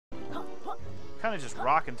kind of just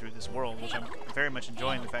rocking through this world, which I'm very much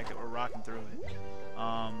enjoying the fact that we're rocking through it.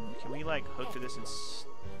 Can we like hook to this and stick?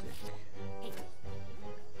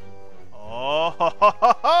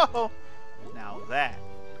 Oh, now that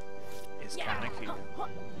is kind of cute.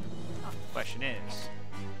 Question is,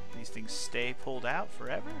 do these things stay pulled out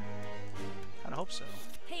forever? Kind of hope so.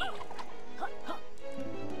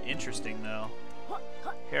 Interesting though.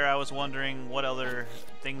 Here I was wondering what other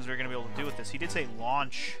things we're gonna be able to do with this. He did say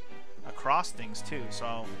launch across things too,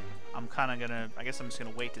 so I'm kind of gonna, I guess I'm just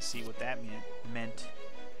gonna wait to see what that meant.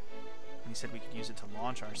 He said we could use it to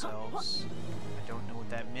launch ourselves. I don't know what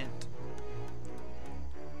that meant.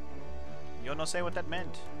 You don't say what that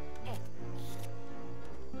meant.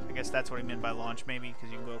 I guess that's what he meant by launch, maybe,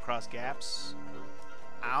 because you can go across gaps.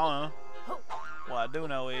 I don't know. What I do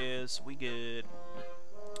know is we good.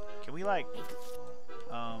 Can we like,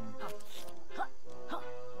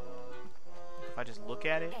 if I just look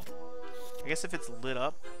at it, I guess if it's lit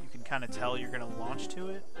up, you can kind of tell you're gonna launch to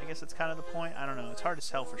it. I guess that's kind of the point. I don't know. It's hard to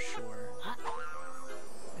tell for sure.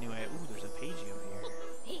 Anyway, ooh, there's a pagey over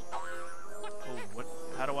here. Oh, what?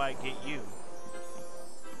 How do I get you?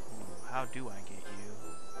 Ooh, how do I get you?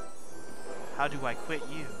 How do I quit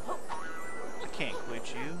you? I can't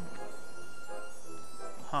quit you.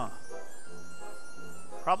 Huh.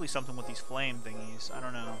 Probably something with these flame thingies. I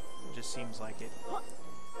don't know. It just seems like it.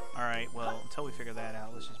 Alright, well, until we figure that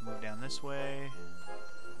out, let's just move down this way.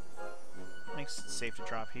 Makes it safe to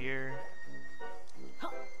drop here.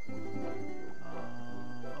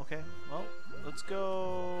 Okay, well, let's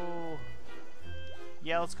go...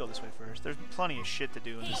 Yeah, let's go this way first. There's plenty of shit to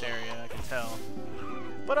do in this area, I can tell.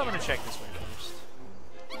 But I'm gonna check this way first.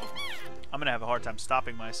 I'm gonna have a hard time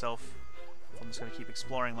stopping myself if I'm just gonna keep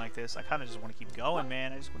exploring like this. I kinda just wanna keep going,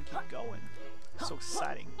 man. I just wanna keep going. It's so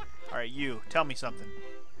exciting. Alright, you, tell me something.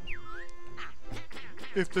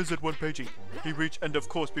 If Lizard went pagey, he reached end of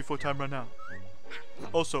course before time ran out.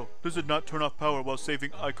 Also, Lizard not turn off power while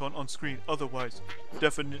saving icon on screen, otherwise,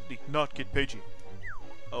 definitely not get pagey.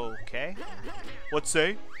 Okay. What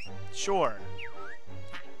say? Sure.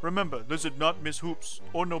 Remember, Lizard not miss hoops,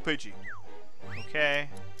 or no pagey. Okay.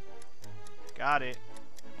 Got it.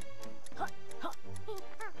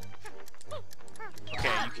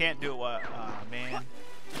 Okay, you can't do it while... man.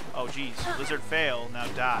 Oh, jeez. Lizard fail, now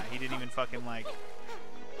die. He didn't even fucking, like...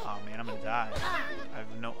 Oh, man, I'm gonna die. I have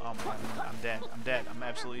no... Oh, my God. I'm dead. I'm dead. I'm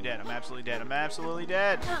absolutely dead. I'm absolutely dead. I'm absolutely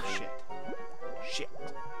dead. Shit. Shit.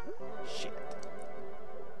 Shit.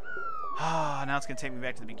 Ah, now it's gonna take me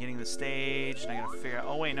back to the beginning of the stage, and I gotta figure out...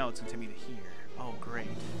 Oh, wait, no, it's gonna take me to here. Oh, great.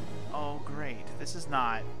 Oh, great. This is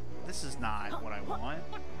not what I want.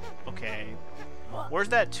 Okay. Where's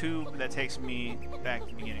that tube that takes me back to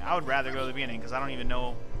the beginning? I would rather go to the beginning, because I don't even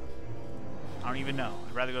know. I'd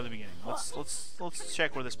rather go to the beginning. Let's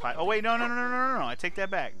check where this pipe... Oh, wait, no. I take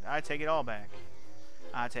that back. I take it all back.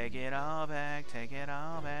 I take it all back. Take it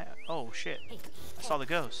all back. Oh, shit. I saw the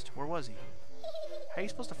ghost. Where was he? How are you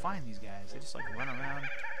supposed to find these guys? They just, like, run around.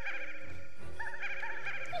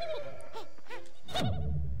 I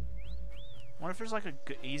wonder if there's, like, a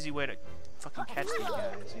good, easy way to fucking catch these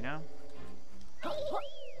guys, you know?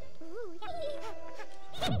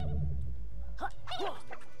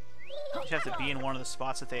 You have to be in one of the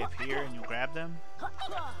spots that they appear and you'll grab them. I'm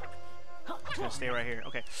just gonna stay right here.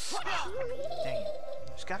 Okay. Dang it.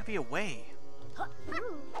 There's gotta be a way.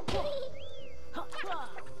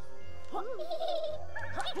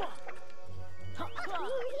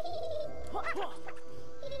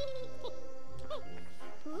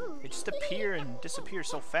 They just appear and disappear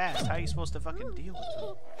so fast. How are you supposed to fucking deal with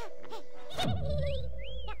them?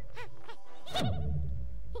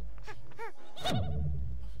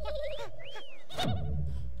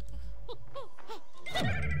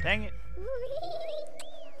 Dang it.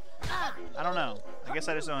 I don't know. I guess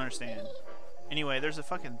I just don't understand. Anyway, there's a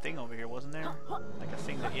fucking thing over here, wasn't there? Like a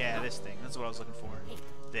thing that... Yeah, this thing. That's what I was looking for.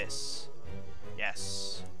 This.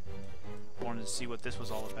 Yes. I wanted to see what this was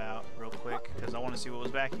all about real quick, because I want to see what was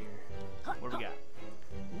back here. What do we got?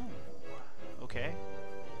 Ooh. Okay.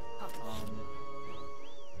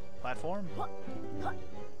 Platform?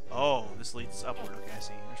 Oh, this leads upward. Okay, I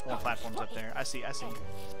see. There's more platforms up there. I see. I seen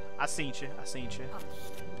you.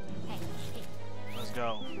 Let's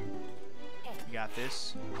go. You got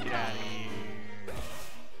this. Get out of here.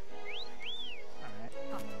 Alright.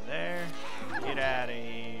 Over there. Get out of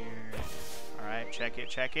here. Alright, check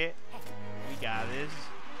it. We got this.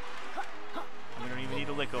 We don't even need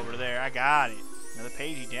to lick over there. I got it. Another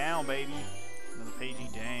pagey down, baby. Another pagey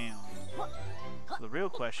down. So the real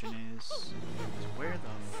question is where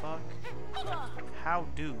the fuck, how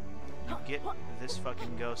do you get this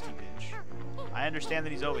fucking ghosty bitch. I understand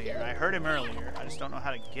that he's over here. I heard him earlier. I just don't know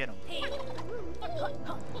how to get him.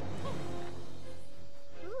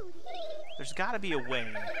 There's gotta be a way.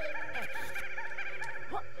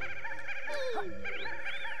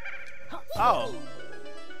 Oh.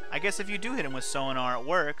 I guess if you do hit him with sonar, it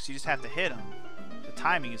works. You just have to hit him. The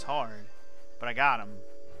timing is hard. But I got him.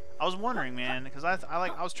 I was wondering, man, because I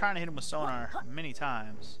was trying to hit him with sonar many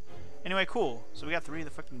times. Anyway, cool. So we got 3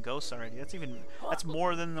 of the freaking ghosts already. That's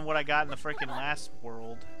more than what I got in the freaking last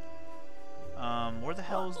world. Where the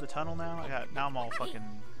hell is the tunnel now? Now I'm all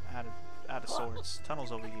fucking out of sorts.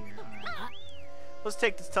 Tunnel's over here. Alright. Let's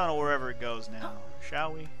take this tunnel wherever it goes now,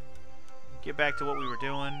 shall we? Get back to what we were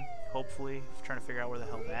doing, hopefully. Trying to figure out where the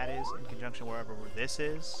hell that is in conjunction where this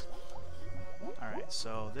is. Alright,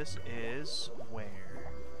 so this is where?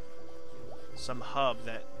 Some hub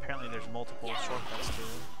that apparently there's multiple shortcuts to,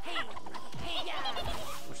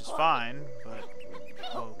 which is fine, but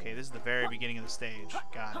okay, this is the very beginning of the stage.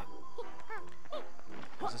 Got it.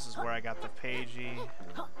 This is where I got the pagey.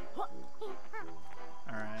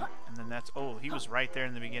 Alright, and then that's, oh, he was right there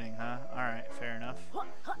in the beginning, huh? Alright, fair enough.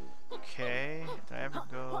 Okay, did I ever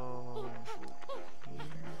go here?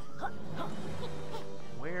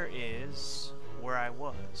 Where is where I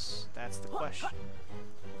was? That's the question.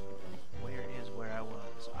 Where is where I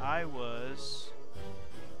was?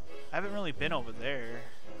 I haven't really been over there.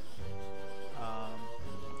 At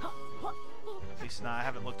least I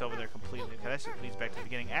haven't looked over there completely. Because that leads back to the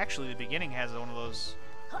beginning. Actually, the beginning has one of those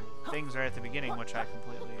things right at the beginning, which I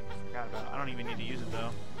completely forgot about. I don't even need to use it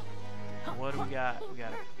though. What do we got? We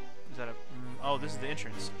got a. Is that a? Oh, this is the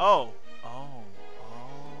entrance. Oh.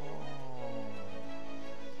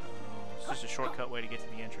 It's just a shortcut way to get to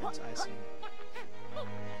the entrance. I see.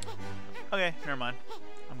 Okay, never mind.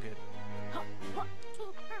 I'm good.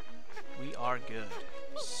 We are good.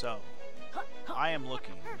 So, I am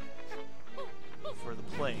looking for the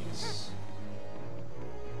place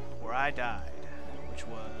where I died, which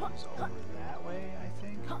was over that way, I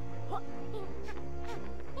think.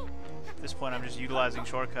 At this point, I'm just utilizing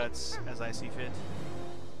shortcuts as I see fit.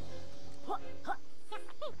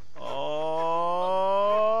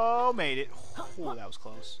 Oh, made it. Oh, that was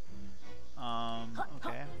close.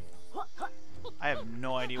 Okay. I have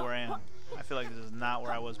no idea where I am. I feel like this is not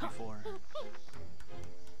where I was before.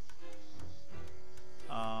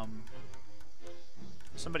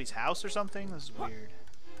 Somebody's house or something? This is weird.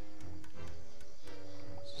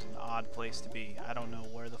 This is an odd place to be. I don't know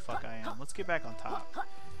where the fuck I am. Let's get back on top.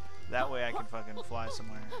 That way I can fucking fly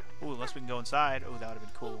somewhere. Ooh, unless we can go inside. Ooh, that would have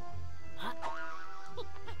been cool.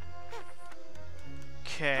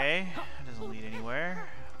 Okay. That doesn't lead anywhere.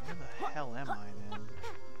 Where the hell am I then?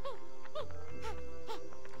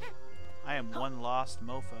 I am one lost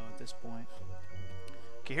mofo at this point.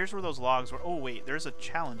 Okay, here's where those logs were. Oh, wait, there's a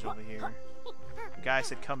challenge over here. The guy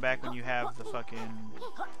said come back when you have the fucking,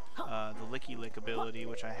 the licky lick ability,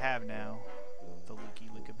 which I have now. The licky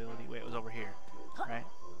lick ability. Wait, it was over here, right?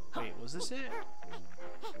 Wait, was this it?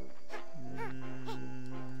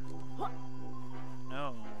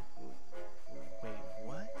 No. Wait,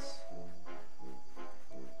 what?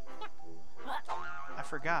 I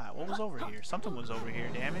forgot. What was over here? Something was over here,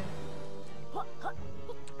 damn it.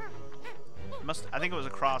 I think it was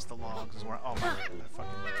across the logs is where, oh my god, I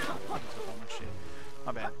fucking took all my shit.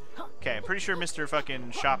 My bad. Okay, I'm pretty sure Mr.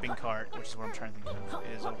 fucking shopping cart, which is what I'm trying to think of,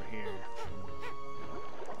 is over here.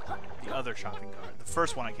 The other shopping cart. The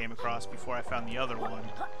first one I came across before I found the other one.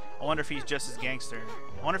 I wonder if he's just as gangster.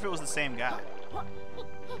 I wonder if it was the same guy. I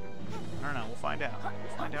don't know, we'll find out.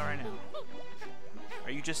 We'll find out right now.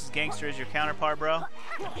 Are you just as gangster as your counterpart, bro?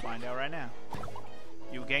 We'll find out right now.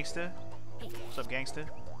 You a gangster? What's up, gangster?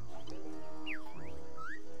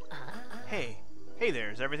 Hey there,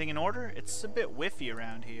 is everything in order? It's a bit whiffy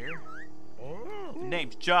around here. The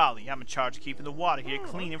name's Jolly. I'm in charge of keeping the water here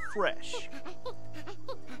clean and fresh.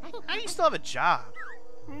 How do you still have a job?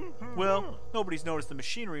 Well, nobody's noticed the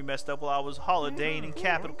machinery messed up while I was holidaying in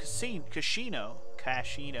Capital Casino.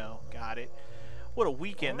 Got it. What a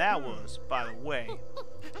weekend that was, by the way.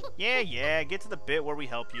 Yeah, get to the bit where we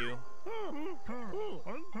help you.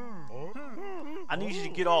 I need you to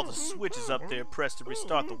get all the switches up there pressed to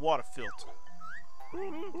restart the water filter.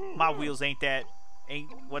 My wheels ain't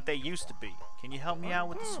what they used to be. Can you help me out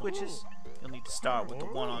with the switches? You'll need to start with the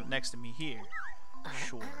one on next to me here.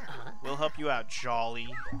 Sure. We'll help you out, Jolly.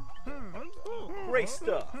 Great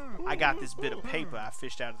stuff. I got this bit of paper I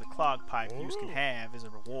fished out of the clog pipe you can have as a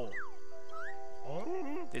reward.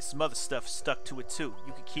 There's some other stuff stuck to it too.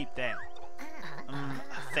 You can keep that.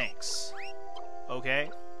 Thanks. Okay.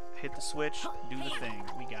 Hit the switch. Do the thing.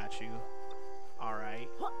 We got you. Alright.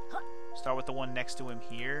 Start with the one next to him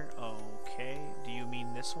here. Okay. Do you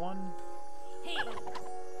mean this one?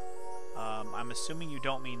 I'm assuming you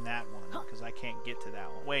don't mean that one, because I can't get to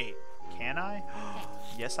that one. Wait, can I?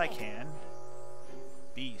 Yes, I can.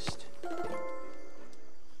 Beast.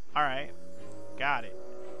 Alright. Got it.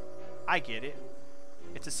 I get it.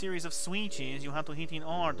 It's a series of switches you have to hit in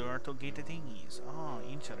order to get the thingies. Oh,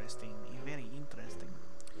 interesting. Very interesting.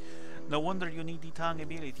 No wonder you need the tongue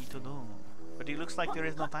ability to do. But it looks like there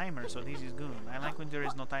is no timer, so this is good. I like when there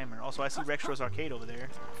is no timer. Also, I see Rextro's Arcade over there.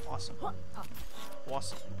 Awesome.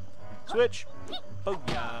 Awesome. Switch! Oh,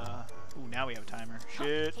 yeah. Ooh, now we have a timer.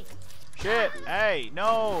 Shit. Shit! Hey!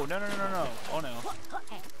 No! No, no, no, no, no. Oh, no.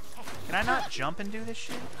 Can I not jump and do this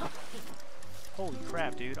shit? Holy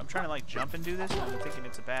crap, dude. I'm trying to, like, jump and do this, and I'm thinking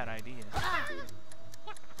it's a bad idea.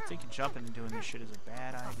 I'm thinking jumping and doing this shit is a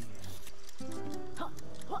bad idea.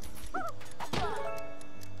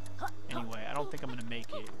 Anyway, I don't think I'm gonna make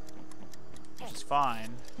it. Which is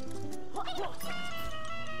fine.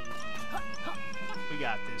 We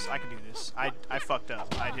got this. I can do this. I fucked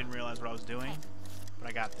up. I didn't realize what I was doing, but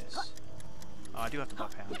I got this. Oh, I do have to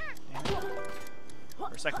butt pound. Damn it.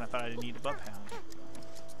 For a second, I thought I didn't need to butt pound.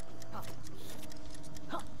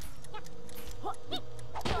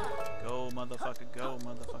 Go, motherfucker, go,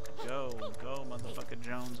 motherfucker, go. Go, motherfucker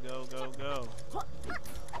Jones, go, go, go.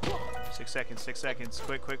 6 seconds, 6 seconds.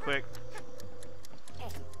 Quick, quick, quick.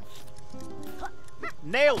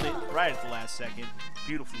 Nailed it right at the last second.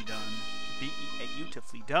 Beautifully done.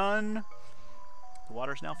 Beautifully done. The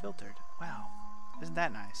water's now filtered. Wow. Isn't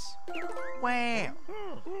that nice? Wow.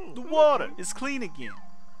 The water is clean again.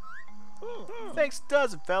 Thanks a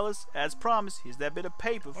dozen, fellas. As promised, here's that bit of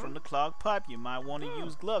paper from the clogged pipe. You might want to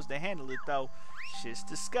use gloves to handle it, though. Shit's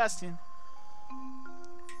disgusting.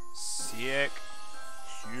 Sick.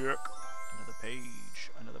 Sick. Another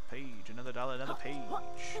page. Another page. Another dollar. Another page.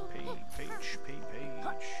 Page.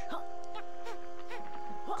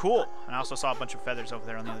 Cool. And I also saw a bunch of feathers over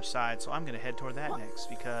there on the other side, so I'm going to head toward that next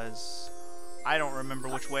because I don't remember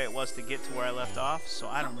which way it was to get to where I left off, so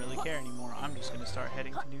I don't really care anymore. I'm just going to start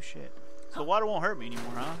heading to new shit. So the water won't hurt me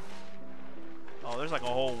anymore, huh? Oh, there's like a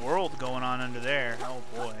whole world going on under there. Oh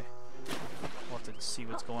boy. We'll have to see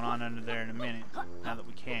what's going on under there in a minute, now that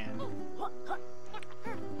we can.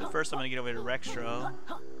 But first I'm going to get over to Rextro.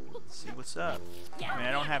 See what's up. I mean,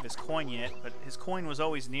 I don't have his coin yet, but his coin was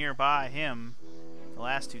always nearby him the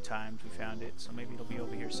last 2 times we found it, so maybe it'll be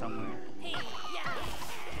over here somewhere.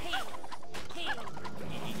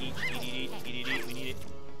 We need it.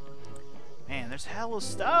 Man, there's hella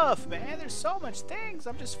stuff, man. There's so much things.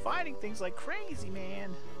 I'm just finding things like crazy,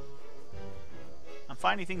 man. I'm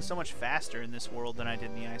finding things so much faster in this world than I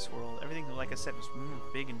did in the ice world. Everything, like I said, was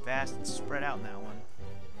big and vast and spread out in that one.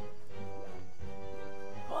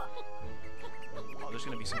 Oh, there's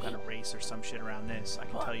gonna be some kind of race or some shit around this. I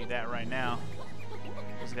can tell you that right now.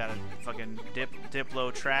 It's got a fucking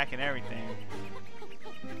Diplo track and everything.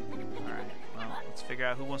 Alright, well, let's figure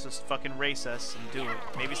out who wants to fucking race us and do it.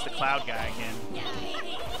 Maybe it's the Cloud guy again.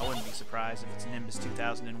 I wouldn't be surprised if it's Nimbus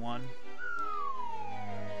 2001.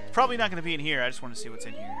 It's probably not going to be in here. I just want to see what's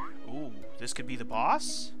in here. Ooh, this could be the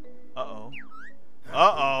boss? Uh-oh.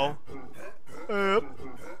 Uh-oh.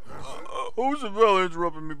 Who's the fella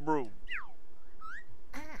interrupting me, bro?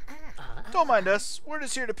 Don't mind us. We're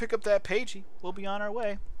just here to pick up that pagey. We'll be on our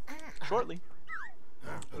way shortly.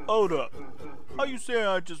 Hold up. How you saying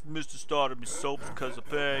I just missed the start of my soaps because of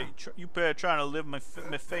you pair trying to live my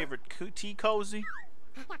favorite tea cozy?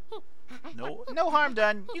 No harm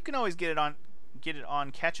done. You can always get it on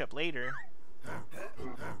catch up later.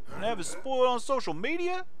 And have it spoiled on social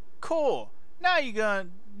media? Cool. Now you've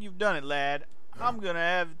done it, lad. I'm gonna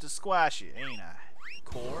have to squash it, ain't I?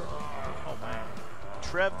 Core? Oh man.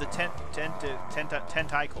 TREV the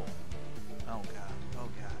tentacle. Oh god. Oh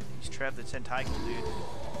god. He's TREV the tentacle, dude.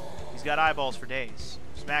 He's got eyeballs for days.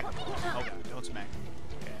 Smack him. Oh god, don't smack him.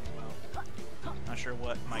 Okay, well, not sure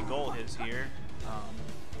what my goal is here.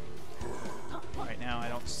 Right now I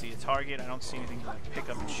don't see a target. I don't see anything to like pick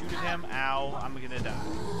up and shoot at him. Ow, I'm gonna die.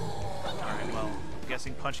 Alright, well, I'm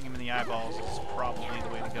guessing punching him in the eyeballs is probably the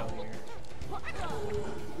way to go here.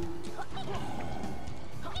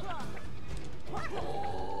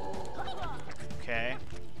 Okay,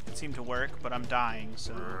 it seemed to work, but I'm dying,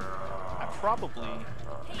 so I probably,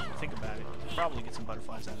 think about it, probably get some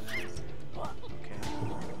butterflies out of that. Okay.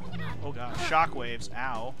 Oh god, shockwaves,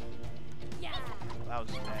 ow. That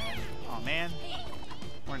was bad. Oh man,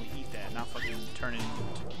 we're gonna eat that, not fucking turn it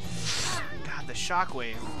into. God, the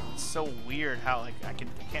shockwave. It's so weird how like I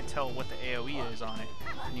can't tell what the AOE is on it.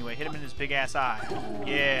 Anyway, hit him in his big ass eye.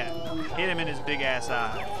 Yeah, hit him in his big ass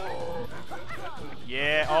eye.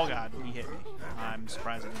 Yeah. Oh god, he hit me. I'm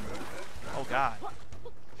surprised I didn't. Oh god.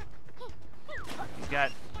 He's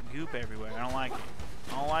got goop everywhere. I don't like it.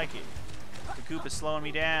 I don't like it. The goop is slowing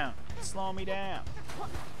me down. It's slowing me down.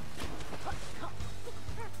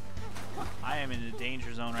 I am in the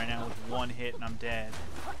danger zone right now with one hit and I'm dead.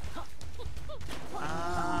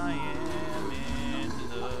 I am in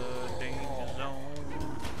the danger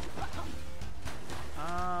zone.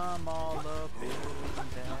 I'm all up in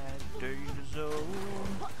that danger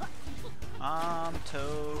zone. I'm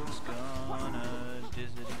toast gonna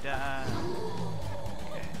dizzity die.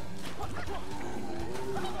 Okay.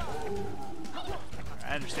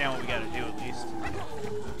 I understand what we gotta do at least.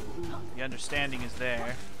 The understanding is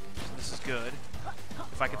there. So this is good.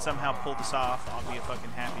 If I could somehow pull this off, I'll be a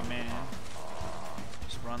fucking happy man.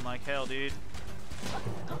 Just run like hell, dude.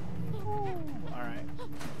 Alright.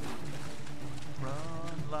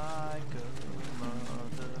 Run like a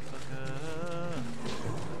motherfucker.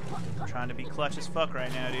 I'm trying to be clutch as fuck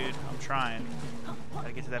right now, dude. I'm trying.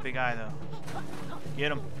 Gotta get to that big eye, though.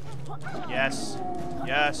 Get him. Yes.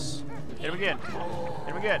 Yes. Hit him again.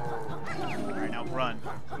 Hit him again. Alright, now run.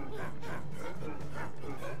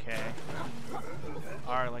 Okay.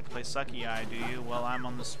 Alright, like to play sucky eye, do you? Well, I'm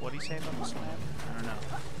on this. What do you say on the slam? I don't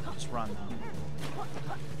know. Just run, though.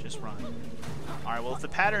 Just run. Alright, well, if the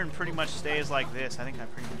pattern pretty much stays like this, I think I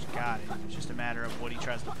pretty much got it. It's just a matter of what he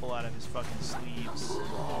tries to pull out of his fucking sleeves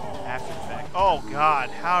after the fact. Oh, God.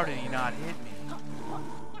 How did he not hit me?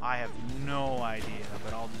 I have no idea,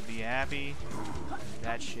 but I'll just be happy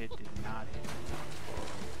that shit did not hit me.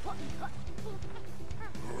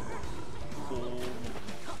 Cool.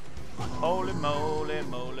 Holy moly,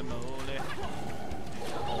 moly, moly.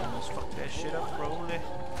 Almost fucked that shit up, Broly.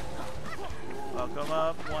 Fuck him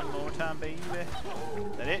up one more time, baby.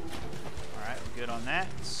 Is that it? Alright, we're good on that.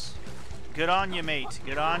 Good on you, mate.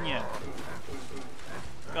 Good on you.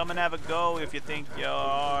 Come and have a go if you think you're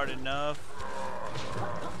hard enough.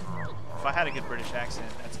 If I had a good British accent,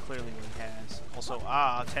 that's clearly what he has. Also,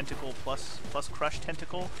 tentacle plus crush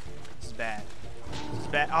tentacle. This is bad. This is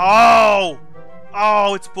bad. Oh!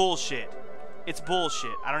 Oh, it's bullshit. It's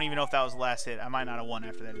bullshit. I don't even know if that was the last hit. I might not have won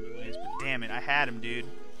after that anyways, but damn it. I had him, dude.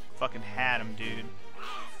 Fucking had him, dude.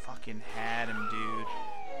 Fucking had him, dude.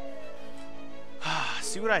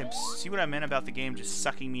 See what I meant about the game just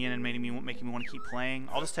sucking me in and making me want to keep playing?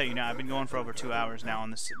 I'll just tell you now, I've been going for over 2 hours now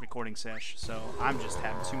on this recording sesh, so I'm just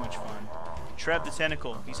having too much fun. TREV the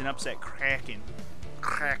Tentacle, he's an upset Kraken.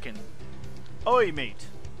 Kraken. Oi, mate.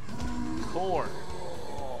 Core.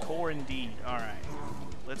 Core indeed. Alright.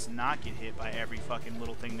 Let's not get hit by every fucking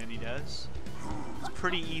little thing that he does. It's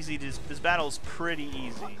pretty easy to... This battle is pretty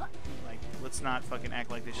easy. Like, let's not fucking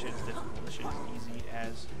act like this shit is difficult. This shit is easy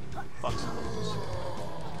as fucksicles.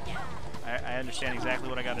 I understand exactly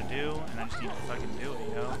what I gotta do, and I just need to fucking do it,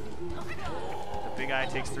 you know? The big eye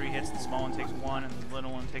takes 3 hits, the small one takes 1, and the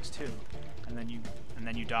little one takes 2. And then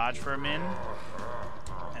you dodge for a min,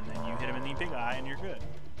 and then you hit him in the big eye, and you're good.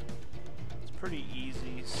 It's pretty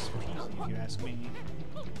easy peasy, if you ask me.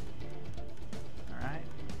 Alright.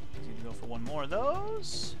 Need to go for one more of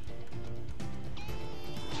those.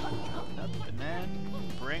 Up, and then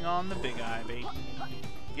bring on the big eye, baby.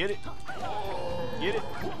 Get it. Get it.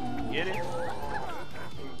 Get it.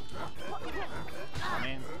 Oh,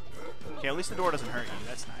 man. Okay, at least the door doesn't hurt you.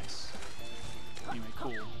 That's nice. Anyway,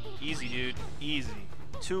 cool. Easy, dude. Easy.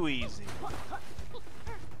 Too easy.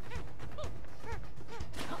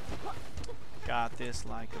 Got this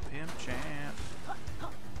like a pimp champ.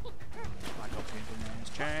 Like a pimpin' ass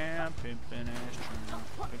champ. Pimpin' ass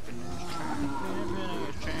champ. Pimpin' ass champ. Pimpin'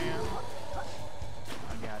 ass champ.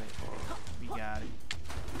 I got it. We got it.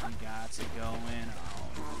 We got it going on.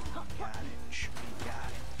 We got it. We got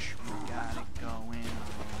it. We got it going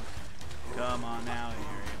on. Come on now,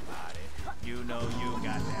 everybody. You know you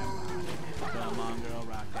got that body. Come on, girl,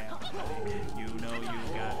 rock that body. You know you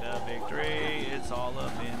got the victory. It's all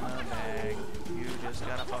up in the bag. You just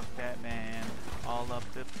gotta fuck that man. All up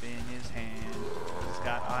in his hand. He's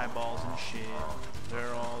got eyeballs and shit.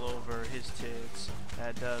 They're all over his tits.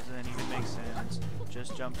 That doesn't even make sense.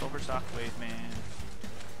 Just jump over Shockwave, man.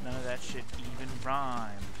 None of that shit even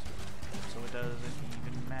rhymes. So it doesn't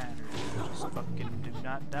even matter. Just fucking do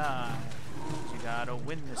not die. You gotta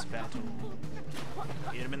win this battle.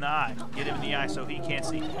 Get him in the eye. Get him in the eye so he can't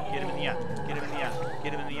see. Get him in the eye. Get him in the eye.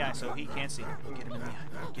 Get him in the eye so he can't see. Get him in the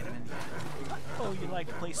eye. Get him in the eye. Oh, you like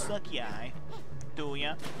to play sucky eye? Do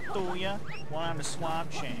ya? Do ya? Well, I'm the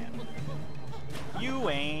swamp champ. You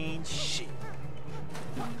ain't shit.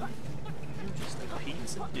 You just a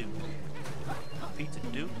piece of duke. Pizza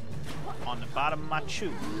Duke on the bottom of my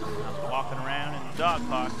chew. I was walking around in the dog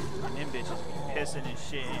park, and them bitches be pissing and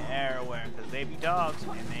shitting everywhere because they be dogs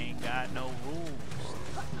and they ain't got no rules.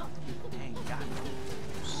 They ain't got no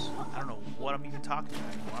rules. I don't know what I'm even talking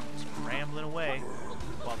about anymore. I'm just rambling away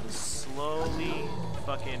while the slowly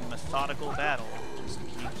fucking methodical battle just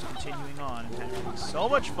keeps continuing on and having so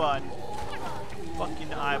much fun.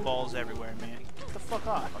 Fucking eyeballs everywhere, man. Get the fuck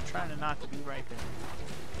off. I'm trying to not to be right there.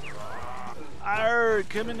 Arrgh,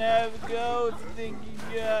 come and have a go. If you think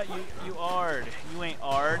you got you ard. You ain't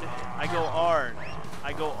ard. I go ard.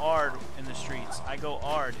 I go ard in the streets. I go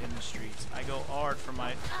ard in the streets. I go ard for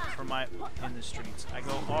my in the streets. I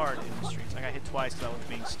go ard in the streets. I got hit twice because I was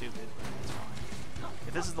being stupid. It's fine.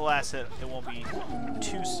 If this is the last hit, it won't be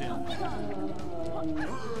too soon.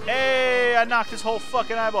 Hey, I knocked his whole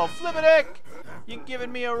fucking eyeball. Flip-a-dick! You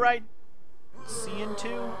giving me a right seeing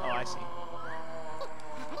too? Oh, I see.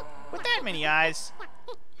 With that many eyes,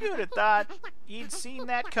 you'd have thought you'd seen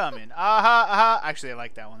that coming. Aha, aha. Actually, I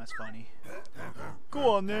like that one. That's funny.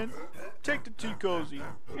 Go on, then. Take the tea cozy.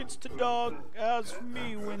 It's the dog house for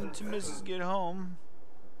me when to missus get home.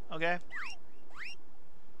 Okay.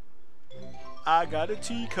 I got a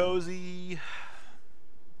tea cozy.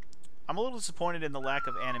 I'm a little disappointed in the lack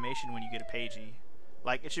of animation when you get a pagey.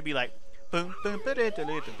 Like, it should be like... boom, boom, boom,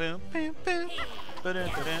 boom,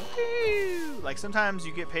 boom. Like sometimes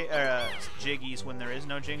you get jiggies when there is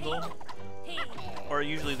no jingle, or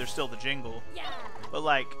usually there's still the jingle. But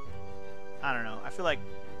like, I don't know. I feel like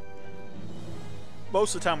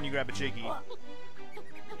most of the time when you grab a jiggy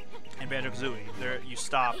in Banjo-Kazooie, you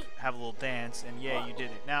stop, have a little dance, and yeah, you did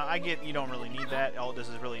it. Now I get you don't really need that. All it does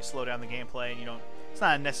is really slow down the gameplay, and you don't. It's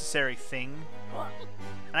not a necessary thing.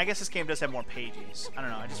 And I guess this game does have more pages. I don't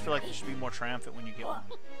know. I just feel like it should be more triumphant when you get one.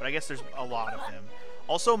 But I guess there's a lot of them.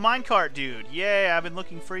 Also, minecart dude. Yay, I've been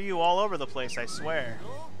looking for you all over the place, I swear.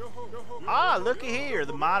 Ah, looky here.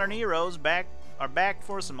 The modern heroes are back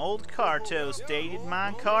for some old Cartos-dated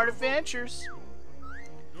minecart adventures.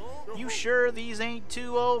 You sure these ain't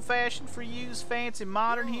too old-fashioned for you's fancy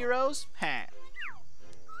modern heroes? Ha.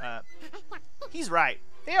 He's right.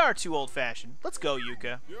 They are too old-fashioned. Let's go,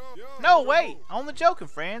 Yooka. No, wait! Only joking,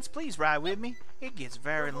 friends. Please ride with me. It gets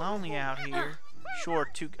very lonely out here. Sure,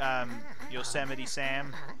 Yosemite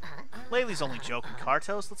Sam. Laylee's only joking,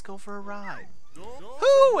 Cartos. Let's go for a ride.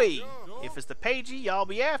 Hooey! If it's the pagey y'all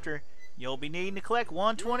be after, you'll be needing to collect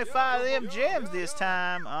 125 of them gems this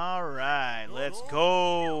time. Alright, let's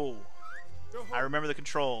go. I remember the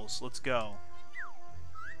controls. Let's go.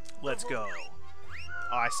 Let's go.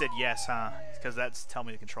 Oh, I said yes, huh? Because that's tell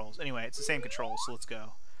me the controls. Anyway, it's the same controls, so let's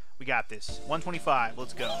go. We got this. 125.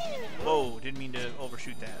 Let's go. Whoa, didn't mean to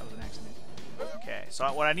overshoot that. That was an accident. Okay, so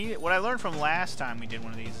what I learned from last time we did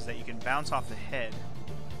one of these is that you can bounce off the head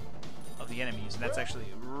of the enemies, and that's actually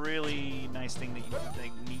a really nice thing that you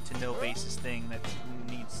need to know basis thing that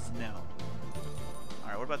needs to know. All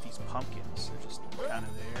right, what about these pumpkins? They're just kind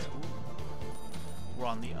of there. Ooh. We're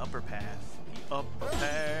on the upper path. The upper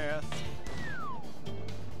path.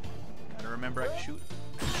 Gotta remember I can shoot.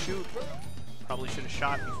 Shoot. Probably should have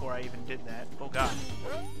shot before I even did that. Oh god.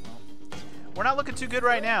 Well, we're not looking too good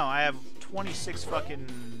right now. I have 26 fucking...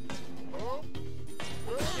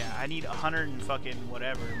 Yeah, I need 100 and fucking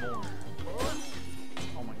whatever more.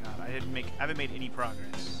 Oh my god, I haven't made any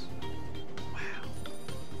progress. Wow.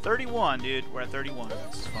 31, dude. We're at 31.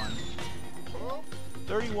 This is fun.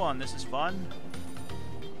 31. This is fun.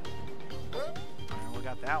 Alright, we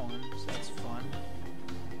got that one, so that's fun.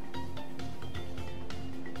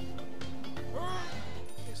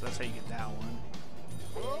 Okay, so that's how you get that one.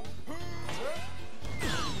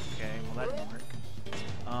 Okay, well that didn't work.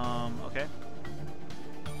 Okay.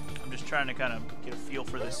 I'm just trying to kind of get a feel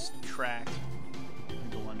for this track.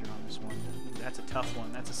 Go under on this one. That's a tough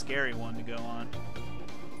one. That's a scary one to go on.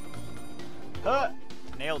 Huh!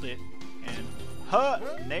 Nailed it. And huh!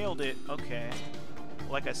 Nailed it. Okay.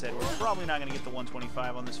 Well, like I said, we're probably not going to get the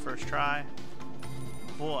 125 on this first try.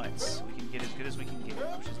 But we can get as good as we can get,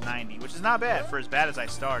 which is 90, which is not bad for as bad as I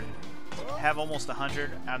started. Have almost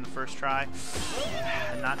 100 on the first try,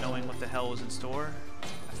 not knowing what the hell was in store.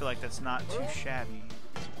 I feel like that's not too shabby.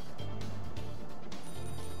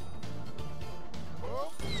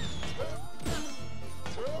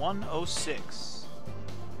 $106,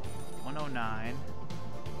 109.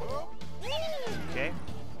 Okay.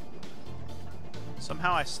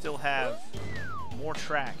 Somehow I still have more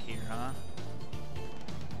track here, huh?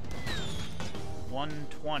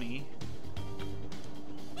 120.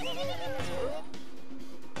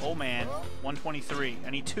 Oh man, 123. I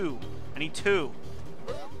need 2. I need 2.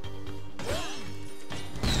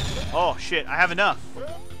 Oh shit, I have enough.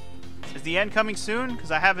 Is the end coming soon?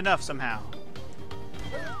 Because I have enough somehow.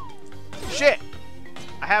 Shit!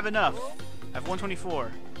 I have enough. I have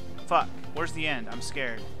 124. Fuck. Where's the end? I'm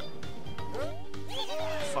scared.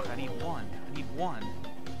 Fuck, I need one. I need one.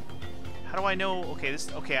 How do I know? Okay,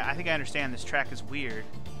 this. Okay, I think I understand. This track is weird.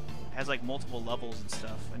 It has like multiple levels and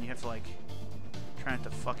stuff, and you have to like try not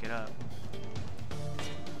to fuck it up.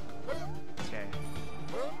 Okay.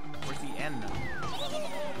 Where's the end though?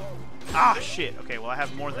 Ah, shit. Okay, well I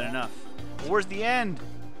have more than enough. Well, where's the end?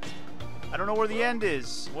 I don't know where the end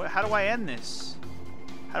is. How do I end this?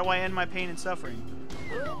 How do I end my pain and suffering?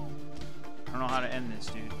 I don't know how to end this,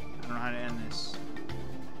 dude. I don't know how to end this.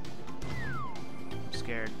 I'm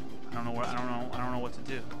scared. I don't know where. I don't know what to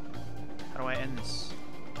do. How do I end this?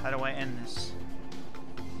 How do I end this?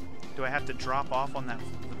 Do I have to drop off on the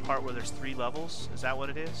part where there's 3 levels? Is that what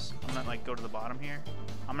it is? I'm gonna like go to the bottom here.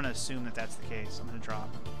 I'm gonna assume that that's the case. I'm gonna drop.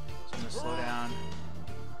 So I'm gonna slow down.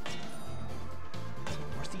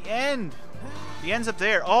 Where's the end? The end's up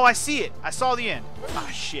there. Oh, I see it. I saw the end. Ah,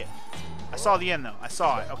 shit. I saw the end though. I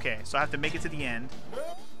saw it. Okay, so I have to make it to the end.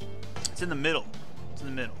 It's in the middle. It's in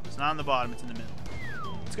the middle. It's not on the bottom. It's in the middle.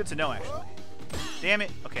 It's good to know, actually. Damn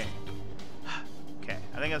it. Okay. Okay.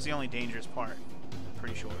 I think that's the only dangerous part. I'm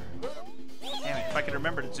pretty sure. Damn it. If I could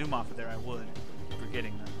remember to zoom off of there, I would. I'm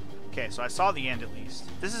forgetting them. Okay, so I saw the end at least.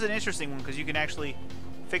 This is an interesting one because you can actually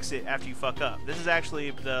fix it after you fuck up. This is actually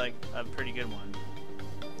a pretty good one.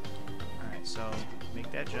 Alright, so make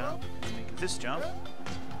that jump. Make this jump.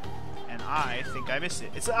 And I think I missed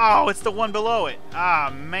it. It's the one below it.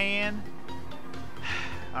 Ah, man.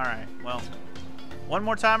 Alright, well, one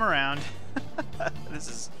more time around. This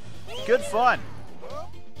is good fun.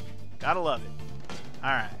 Gotta love it.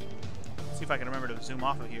 Alright. Let's see if I can remember to zoom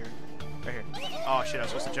off of here. Right here. Oh, shit, I was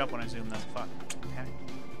supposed to jump when I zoomed, though. Fuck. Damn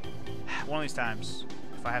it. One of these times,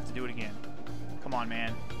 if I have to do it again. Come on,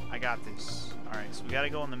 man. I got this. Alright, so we gotta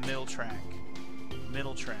go on the middle track.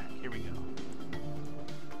 Middle track. Here we go.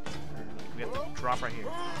 We have to drop right here.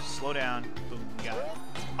 Slow down. Boom. We got it.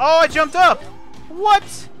 Oh, I jumped up!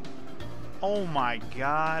 What? Oh my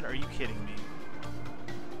god. Are you kidding me?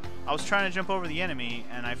 I was trying to jump over the enemy,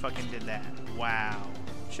 and I fucking did that. Wow.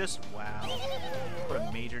 Just wow. What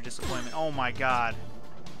a major disappointment. Oh my god.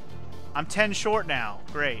 I'm 10 short now.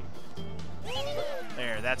 Great.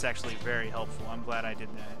 There. That's actually very helpful. I'm glad I did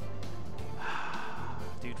that.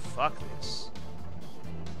 Dude, fuck this.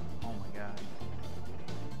 Oh my god.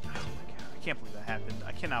 I can't believe that happened.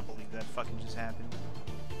 I cannot believe that fucking just happened.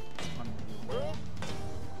 Unbelievable.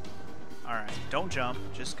 Alright, don't jump,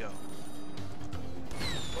 just go.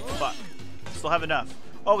 Fuck. Still have enough.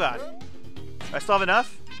 Oh god. Do I still have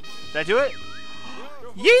enough? Did I do it?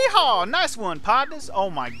 Yeehaw! Nice one, partners! Oh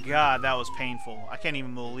my god, that was painful. I can't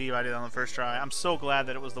even believe I did it on the first try. I'm so glad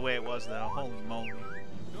that it was the way it was, though. Holy moly.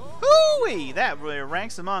 Hooey! That really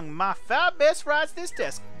ranks among my 5 best rides this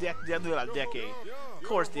decade. Of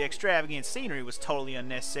course, the extravagant scenery was totally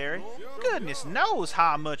unnecessary. Goodness knows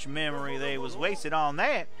how much memory they was wasted on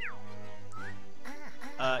that.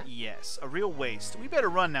 Yes, a real waste. We better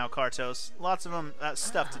run now, Kartos. Lots of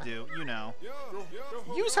stuff to do, you know.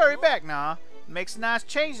 You just hurry back now. Makes a nice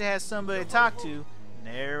change to have somebody to talk to.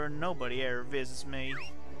 Nobody ever visits me.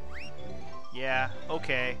 Yeah,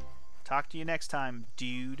 okay. Talk to you next time,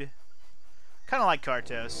 dude. Kind of like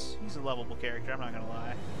Kartos. He's a lovable character, I'm not gonna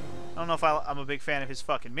lie. I don't know if I'm a big fan of his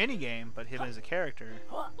fucking minigame, but him as a character,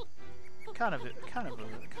 got a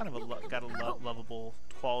lovable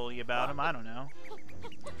quality about him. I don't know.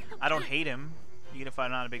 I don't hate him, even if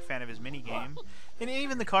I'm not a big fan of his minigame. And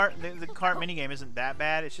even the cart minigame isn't that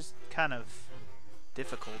bad. It's just kind of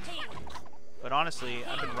difficult. But honestly,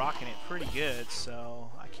 I've been rocking it pretty good,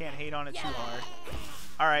 so I can't hate on it too hard.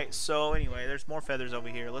 Alright, so anyway, there's more feathers over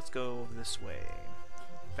here. Let's go this way.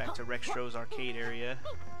 Back to Rextro's arcade area.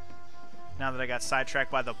 Now that I got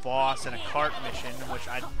sidetracked by the boss and a cart mission, which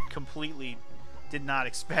I completely did not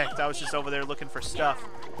expect. I was just over there looking for stuff.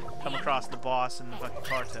 Come across the boss and the fucking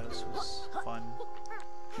Kartos was fun.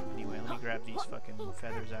 Anyway, let me grab these fucking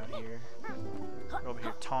feathers out here. They're over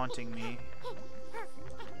here taunting me.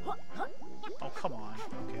 Oh, come on.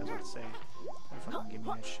 Okay, I was about to say. Better fucking give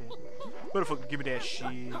me that shit. Better fucking give me that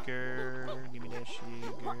sugar. Give me that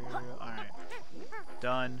sugar. Alright.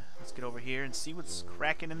 Done. Let's get over here and see what's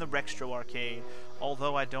cracking in the Rextro arcade.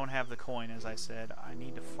 Although I don't have the coin, as I said. I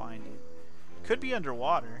need to find it. Could be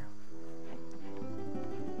underwater.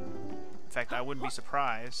 In fact, I wouldn't be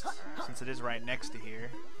surprised, since it is right next to here.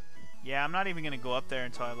 Yeah, I'm not even going to go up there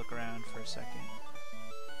until I look around for a second.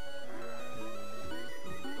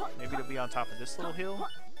 Maybe it'll be on top of this little hill?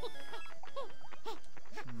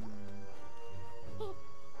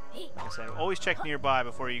 Like I said, always check nearby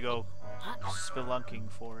before you go spelunking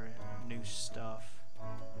for new stuff.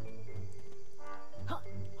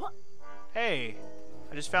 Hey,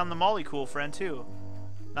 I just found the Molly Cool friend too.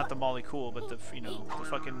 Not the Molly Cool, but the, you know, the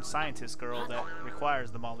fucking scientist girl that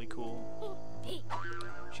requires the Molly Cool.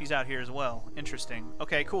 She's out here as well. Interesting.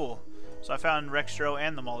 Okay, cool. So I found Rextro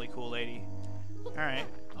and the Molly Cool lady. Alright.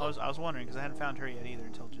 I was wondering, because I hadn't found her yet either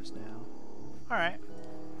until just now. Alright.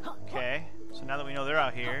 Okay. So now that we know they're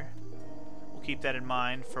out here, we'll keep that in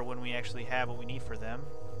mind for when we actually have what we need for them.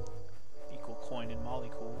 Equal coin and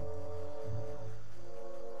Molly Cool.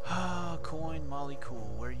 Coin, Molly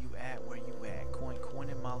Cool, where you at? Where you at? Coin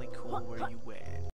and Molly Cool, where you at?